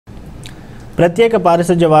ప్రత్యేక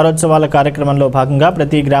పారిశుధ్య వారోత్సవాల కార్యక్రమంలో భాగంగా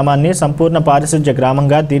ప్రతి గ్రామాన్ని సంపూర్ణ పారిశుధ్య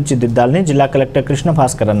గ్రామంగా తీర్చిదిద్దాలని జిల్లా కలెక్టర్ కృష్ణ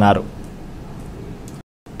భాస్కర్ అన్నారు.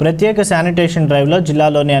 ప్రత్యేక శానిటేషన్ డ్రైవ్లో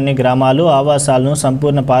జిల్లాలోని అన్ని గ్రామాలు ఆవాసాలను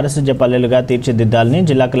సంపూర్ణ పారిశుధ్య పల్లెలుగా తీర్చిదిద్దాలని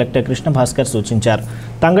జిల్లా కలెక్టర్ కృష్ణ భాస్కర్ సూచించారు.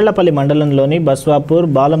 తంగళ్లపల్లి మండలంలోని బస్వాపూర్,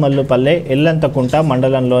 బాలమల్లుపల్లె, ఎల్లంతకుంట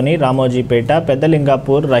మండలంలోని రామోజీపేట,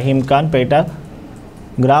 పెద్దలింగాపూర్, రహీంఖాన్ పేట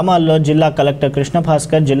గ్రామాల్లో జిల్లా కలెక్టర్ కృష్ణ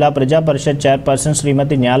భాస్కర్ జిల్లా ప్రజా పరిషత్ చైర్పర్సన్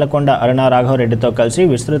శ్రీమతి న్యాలకొండ అరుణ రాఘవరెడ్డితో కలిసి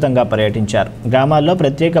విస్తృతంగా పర్యటించారు. గ్రామాల్లో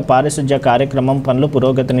ప్రత్యేక పారిశుధ్య కార్యక్రమం పనుల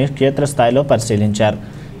పురోగతిని క్షేత్రస్థాయిలో పరిశీలించారు.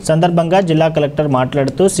 సందర్భంగా జిల్లా కలెక్టర్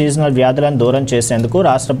మాట్లాడుతూ సీజనల్ వ్యాధులను దూరం చేసేందుకు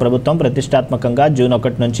రాష్ట్ర ప్రభుత్వం ప్రతిష్టాత్మకంగా జూన్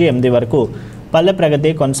 1 నుంచి 8 వరకు పల్లె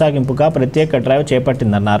ప్రగతి కొనసాగింపుగా ప్రత్యేక డ్రైవ్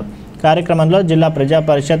చేపట్టిందన్నారు. కార్యక్రమంలో జిల్లా ప్రజా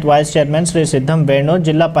పరిషత్ వైస్ చైర్మన్ శ్రీ సిద్ధం వేణు,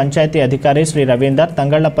 జిల్లా పంచాయతీ అధికారి శ్రీ రవీందర్,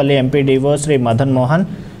 తంగళ్లపల్లి ఎంపీడీఓ శ్రీ మదన్ మోహన్,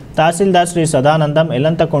 తహసీల్దార్ శ్రీ సదానందం,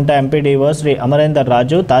 ఎల్లంతకుంట ఎంపీడీఓ శ్రీ అమరేందర్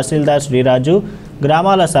రాజు, తహసీల్దార్ శ్రీరాజు,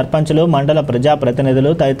 గ్రామాల సర్పంచులు, మండల ప్రజా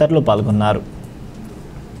ప్రతినిధులు తదితరులు పాల్గొన్నారు.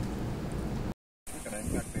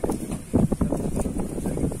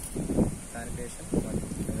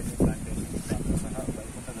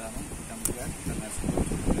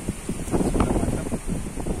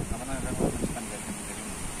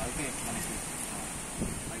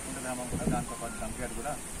 దాంతో పాటు కంప్లీట్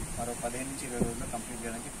కూడా మరో 15 నుంచి 20 రోజుల్లో కంప్లీట్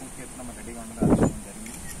చేయడానికి పూర్తి ఎత్తున మనం రెడీగా ఉండడం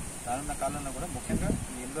జరిగింది. రానున్న కాలంలో కూడా ముఖ్యంగా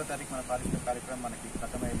ఈ 8వ తారీఖు మన పారిశుద్ధ్య కార్యక్రమం మనకి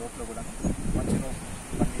ఖతమయ్యే లోపల కూడా మంచిలో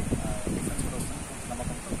మళ్ళీ డిఫరెన్స్ కూడా వస్తుంది పూర్తి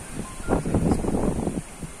నమ్మకంతో.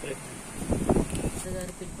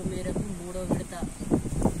 గారి పిలుపు మేరకు 3వ విడత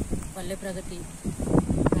పల్లె ప్రగతి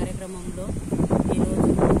కార్యక్రమంలో ఈరోజు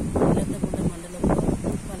ఎల్లంతకుంట మండలంలో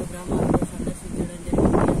పలు గ్రామాల్లో సందర్శించడం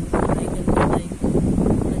జరిగింది.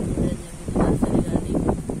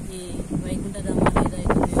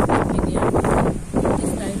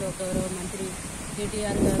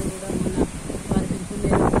 కేటీఆర్ గారు కూడా మొన్న వారి పిలుపు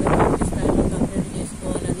మేరకు పూర్తి స్థాయిలో కంప్లీట్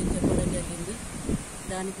చేసుకోవాలని చెప్పడం జరిగింది.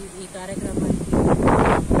 దానికి ఈ కార్యక్రమానికి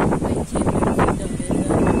వైస్ చైర్మన్ సిద్ధం వేరు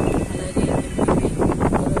గారు, అలాగే ఎంపీపీ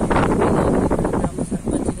గారు, గ్రామ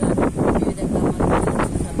సర్పంచ్ గారు, వివిధ గ్రామాల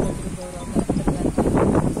సర్పంచులు, గౌరవ కలెక్టర్ గారికి,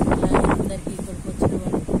 అలాగే అందరికీ ఇక్కడికి వచ్చిన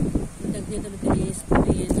వారికి కృతజ్ఞతలు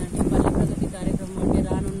తెలియజేసుకుంటూ ఏంటంటే పల్లె ప్రగతి కార్యక్రమం అంటే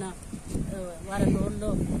రానున్న వారం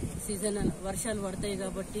రోజుల్లో సీజనల్ వర్షాలు పడతాయి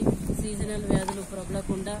కాబట్టి సీజనల్ వ్యాధులు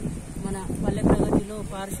ప్రబలకుండా మన పల్లె ప్రగతిలో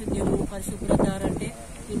పారిశుద్ధ్యము, పరిశుభ్రత అంటే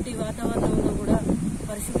ఇంటి వాతావరణంలో కూడా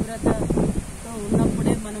పరిశుభ్రతతో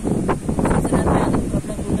ఉన్నప్పుడే మనము సీజనల్ వ్యాధులు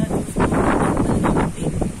ప్రబలకుండా చూసుకోవాలి కాబట్టి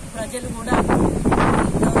ప్రజలు కూడా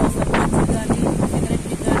గౌరవ సర్పంచ్ కానీ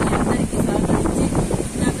సెక్రటరీ కానీ అందరికీ సహకరించి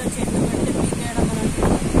ఇందాక చెట్లు పెడితే పీకేయడం అని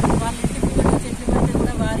అంటున్నారు. వాళ్ళ ఇంటి ముందు చెట్లు పెడితే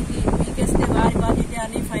కూడా వారికి పీకేస్తే వారి బాధ్యత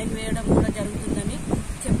అని ఫైన్ వేయడం కూడా జరుగుతుందని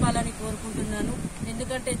చెప్పాలని కోరుకుంటున్నాను.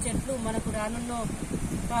 ఎందుకంటే చెట్లు మనకు రానున్న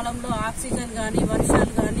కాలంలో ఆక్సిజన్ కానీ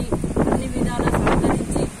వర్షాలు కానీ అన్ని విధాలా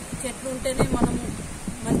సహకరించి చెట్లు ఉంటేనే మనము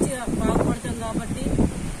మంచిగా బాగుపడతాం కాబట్టి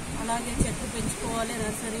అలాగే చెట్లు పెంచుకోవాలి.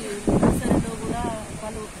 నర్సరీలో కూడా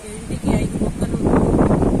పలు ఇంటికి 5 మొక్కలు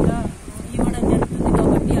కూడా ఇవ్వడం జరుగుతుంది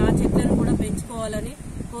కాబట్టి ఆ చెట్లను కూడా పెంచుకోవాలని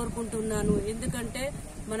కోరుకుంటున్నాను. ఎందుకంటే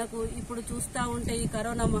మనకు ఇప్పుడు చూస్తూ ఉంటే ఈ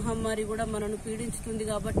కరోనా మహమ్మారి కూడా మనను పీడించుతుంది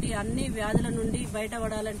కాబట్టి అన్ని వ్యాధుల నుండి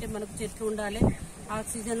బయటపడాలంటే మనకు చెట్లు ఉండాలి,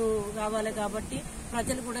 ఆక్సిజన్ కావాలి కాబట్టి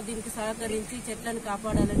ప్రజలు కూడా దీనికి సహకరించి చెట్లను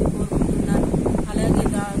కాపాడాలని కోరుకుంటున్నాను. అలాగే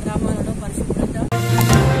గ్రామాలలో పరిశుభ్రత